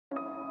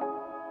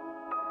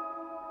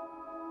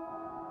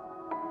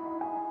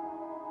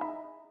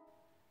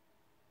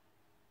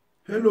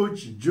Hello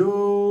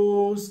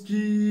Chijos,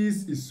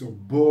 it's your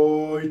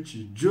boy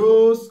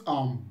Chijos.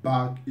 I'm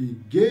back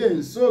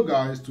again. So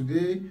guys,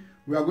 today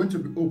we are going to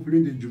be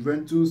opening the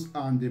Juventus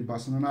and the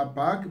Barcelona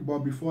pack. But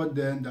before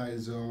then, there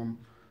is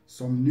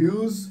some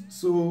news.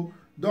 So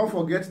don't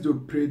forget to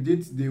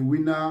predict the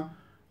winner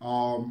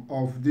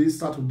of this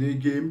Saturday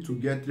game to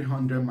get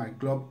 300 my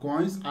club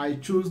coins. I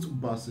chose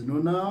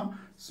Barcelona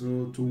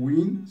to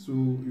win. So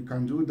you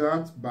can do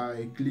that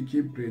by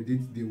clicking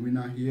predict the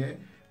winner here,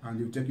 and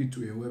they'll take you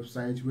to a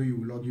website where you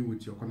will log in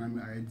with your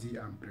Konami ID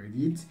and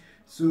predict.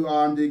 So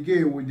and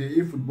again with the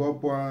eFootball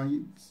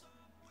points,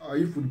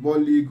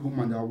 eFootball League home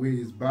and away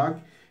is back.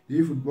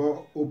 The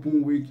eFootball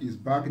Open Week is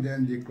back.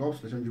 Then the club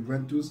selection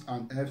Juventus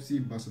and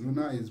FC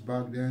Barcelona is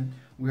back. Then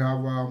we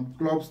have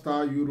Club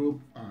Star Europe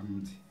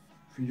and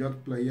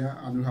featured player,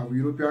 and we have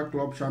European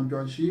Club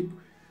Championship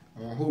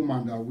home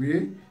and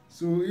away.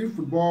 So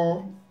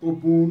eFootball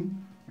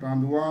Open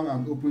Round 1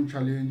 and Open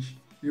Challenge,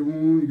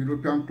 even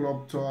European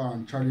Club Tour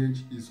and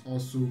Challenge is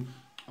also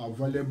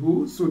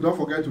available. So don't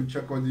forget to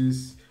check out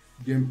this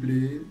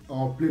gameplay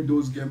or play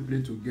those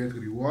gameplay to get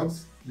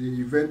rewards. The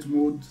event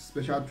mode,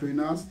 special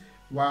trainers,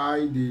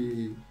 while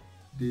the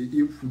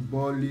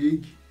eFootball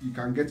League, you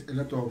can get a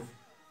lot of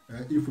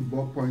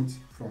eFootball points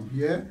from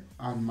here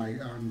and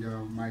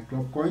my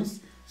club coins.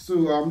 So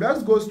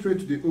let's go straight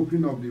to the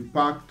opening of the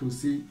pack to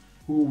see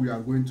who we are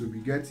going to be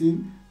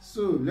getting.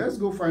 So let's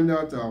go find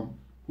out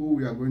who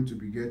we are going to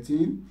be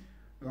getting.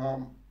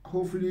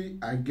 Hopefully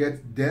I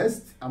get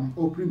Dest. I'm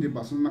opening the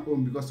Barcelona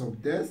home because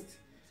of Dest.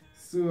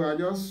 So I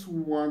just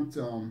want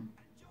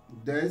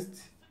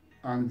Dest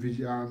and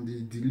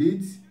the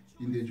delete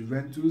in the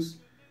Juventus.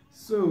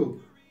 So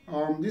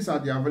these are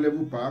the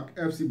available pack: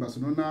 FC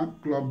Barcelona,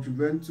 Club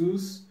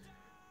Juventus,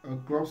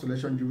 Club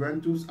Selection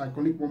Juventus,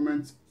 Iconic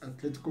Moments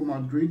Atletico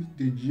Madrid,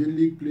 the G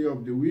League Player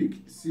of the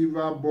Week,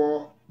 Silver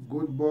Ball,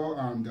 Gold Ball,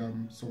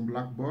 and some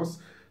Black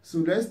Balls. So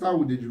let's start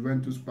with the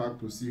Juventus pack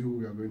to see who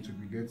we are going to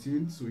be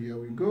getting. So here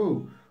we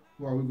go.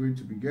 Who are we going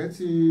to be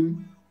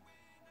getting?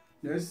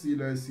 Let's see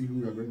who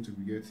we are going to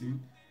be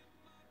getting.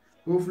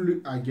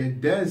 Hopefully I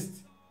get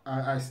Dest.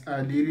 I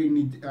really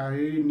need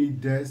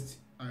Dest.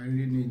 I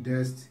really need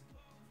Dest.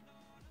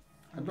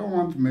 I don't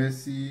want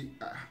Messi.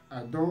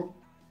 I don't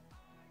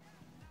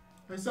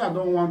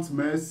want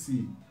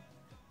Messi.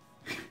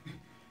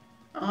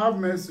 I have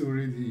Messi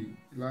already.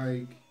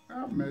 Like, I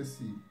have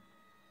Messi.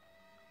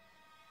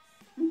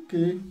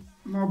 Okay,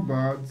 not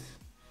bad.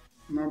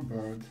 Not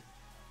bad.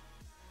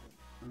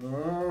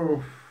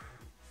 Oh,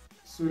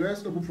 so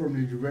let's open from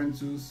the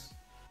Juventus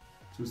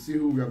to see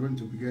who we are going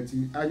to be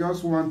getting. I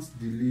just want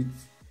delete.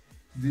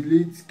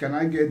 Delete. Can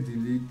I get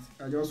delete?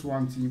 I just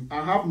want him.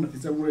 I have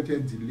 97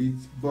 rated delete,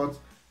 but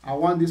I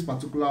want this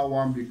particular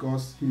one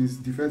because his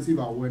defensive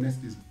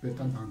awareness is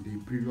better than the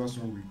previous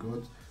one we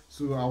got.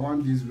 So I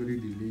want this very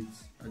delete.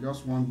 I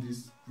just want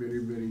this very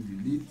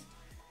delete.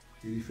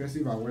 The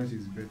defensive awareness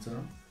is better.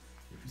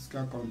 The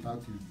physical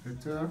contact is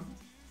better.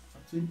 I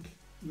think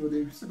no,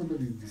 the physical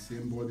contact is the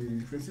same, but the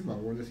defensive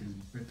awareness is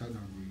better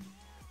than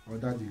the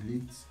other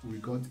deletes we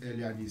got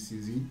earlier this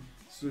season.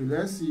 So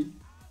let's see.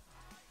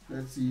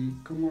 Let's see.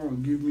 Come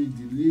on, give me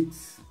delete.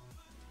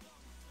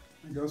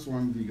 I just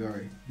want the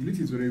guy. Delete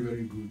is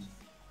very good.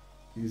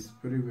 He's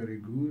very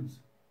good.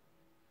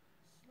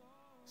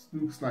 It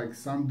looks like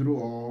Sandro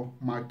or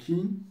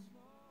Markin.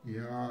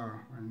 Yeah,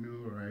 I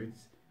know, right?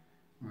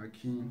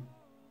 Markin.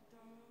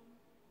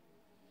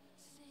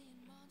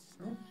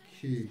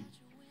 Okay.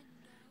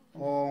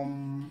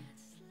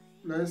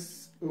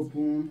 Let's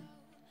open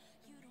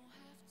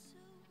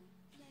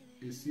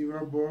a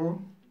silver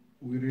ball.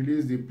 We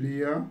release the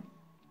player.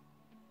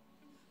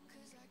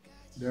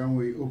 Then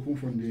we open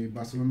from the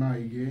Barcelona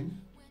again.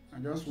 I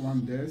just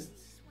want Dest.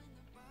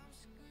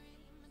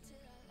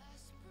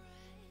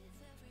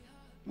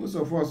 Most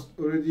of us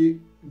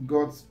already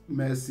got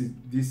Messi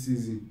this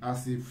season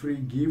as a free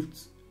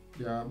gift.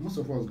 Yeah, most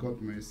of us got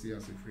Messi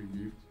as a free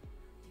gift.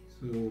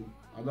 So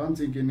I don't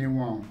think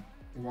anyone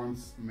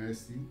wants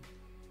Messi.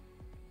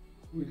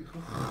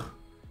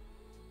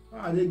 Why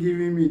are they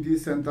giving me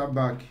this center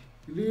back?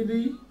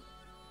 Really?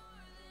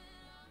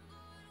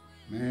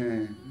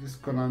 Man, this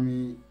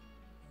Konami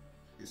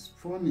is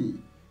funny.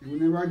 They will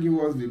never give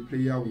us the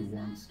player we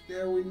want.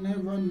 They will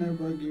never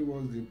give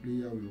us the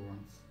player we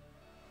want.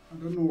 I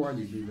don't know why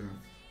they do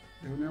that.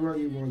 They will never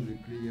give us the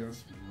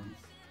players we want.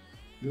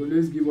 They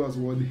always give us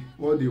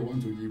what they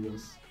want to give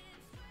us.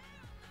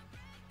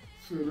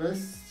 So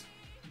let's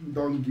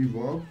don't give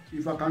up.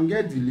 If I can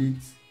get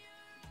delete,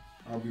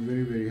 I'll be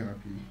very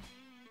happy.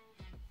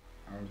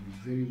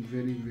 I'll be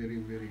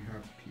very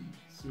happy.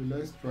 So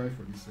let's try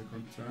for the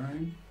second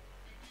time.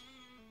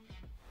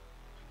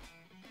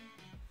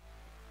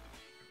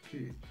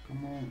 Okay,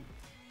 come on.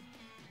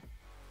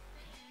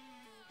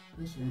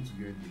 Just want to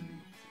get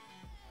delete.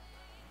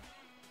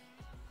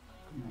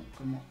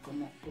 Come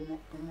on.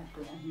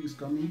 Who is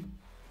coming?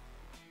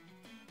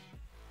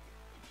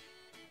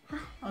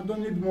 I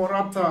don't need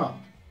Morata.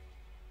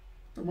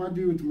 What am I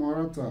doing with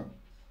Morata?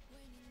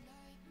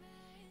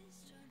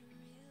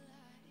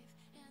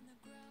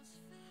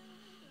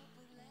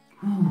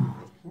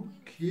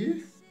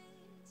 Okay,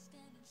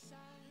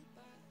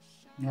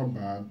 not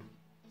bad.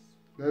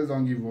 Let's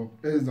don't give up.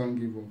 Let's don't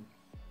give up.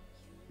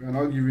 We are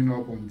not giving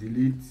up on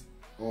delete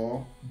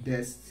or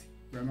dest.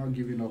 We are not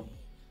giving up.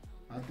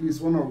 At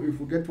least one of, if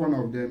we get one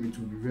of them, it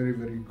will be very,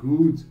 very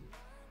good.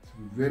 It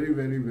will be very,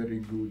 very, very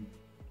good.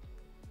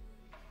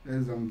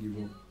 Let's don't give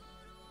up.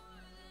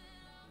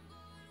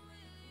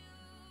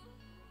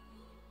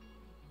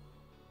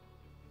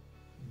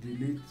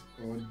 Delete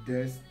or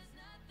dest.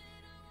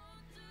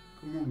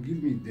 Come on,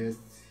 give me dest.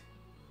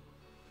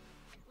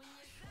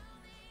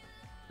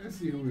 Let's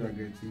see who we are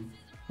getting.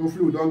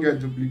 Hopefully we don't get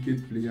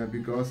duplicate player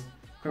because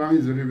Crown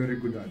is very, very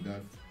good at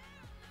that.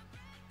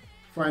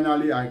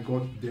 Finally, I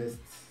got dest.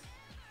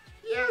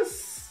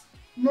 Yes!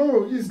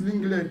 No, it's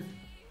Linglet.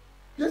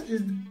 Yes,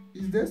 is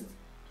dest.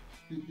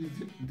 Is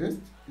dest?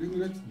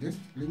 Linglet? Dest?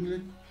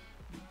 Linglet?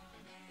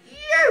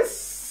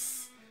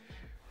 Yes!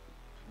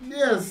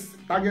 Yes!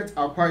 Target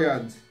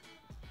acquired.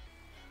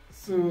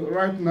 So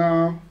right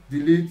now,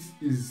 delete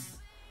is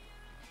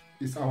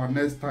our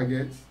next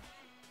target.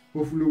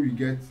 Hopefully we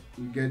get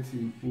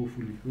him.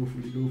 Hopefully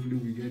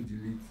we get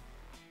delete.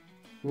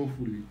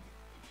 Hopefully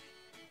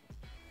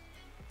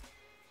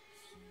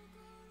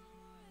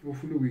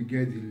we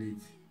get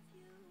delete.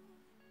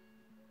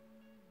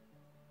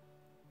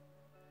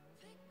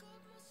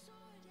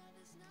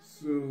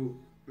 So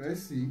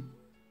let's see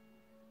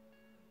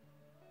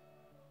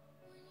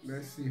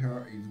how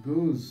it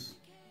goes.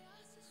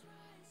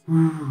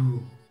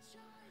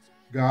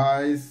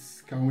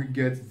 Guys, can we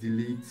get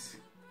delete?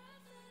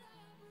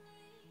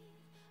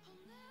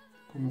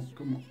 Come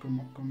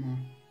on.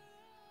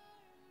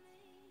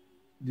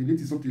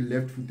 Delete is not a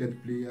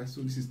left-footed player,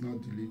 so this is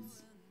not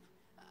delete.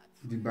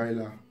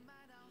 Dybala.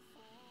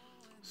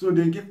 So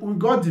we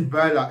got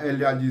Dybala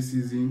earlier this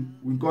season.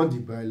 We got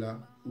Dybala.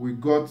 We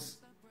got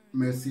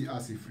Messi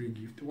as a free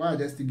gift. Why are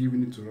they still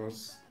giving it to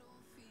us?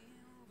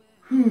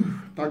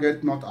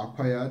 Target not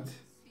acquired.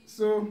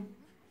 So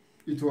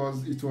it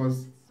was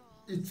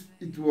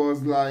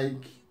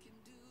like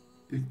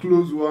a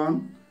close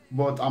one.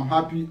 But I'm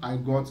happy I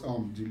got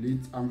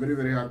delete. I'm very,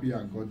 very happy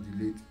I got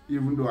delete,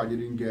 even though I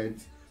didn't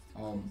get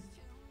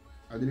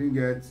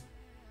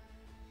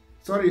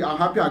sorry, I'm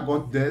happy I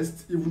got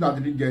dest, even though I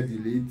didn't get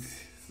delete.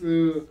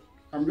 So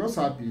I'm just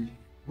happy.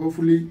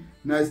 Hopefully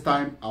next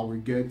time I will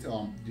get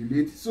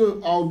delete.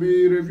 So I'll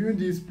be reviewing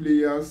these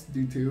players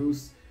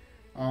details.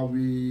 I'll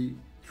be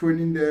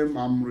training them,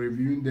 I'm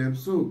reviewing them.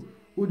 So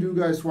who do you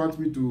guys want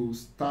me to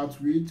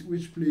start with?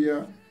 Which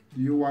player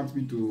do you want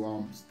me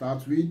to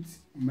start with?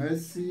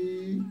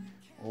 Messi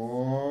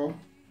or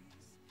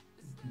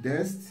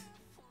dest?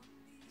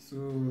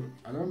 So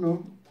I don't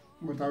know,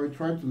 but I will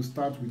try to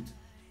start with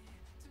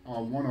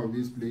one of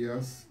these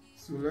players.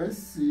 So let's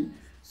see.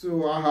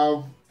 So I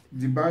have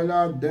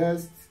Dybala,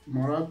 Dest,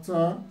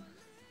 Morata,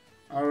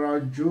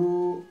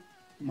 Arajo,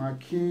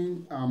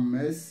 McKean, and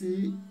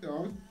Messi.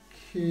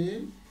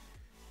 Okay.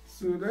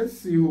 So let's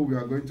see who we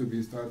are going to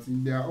be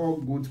starting. They are all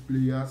good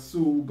players, so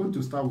we're going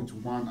to start with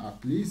one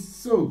at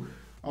least. So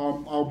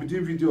I'll be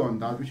doing video on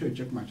that. Make sure you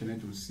check my channel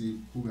to see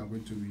who we are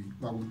going to be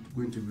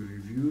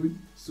reviewed.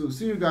 So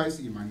see you guys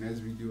in my next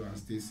video and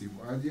stay safe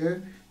out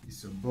there.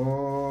 It's your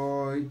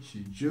boy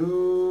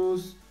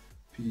Chijos.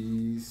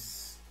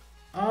 Peace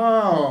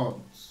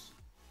out.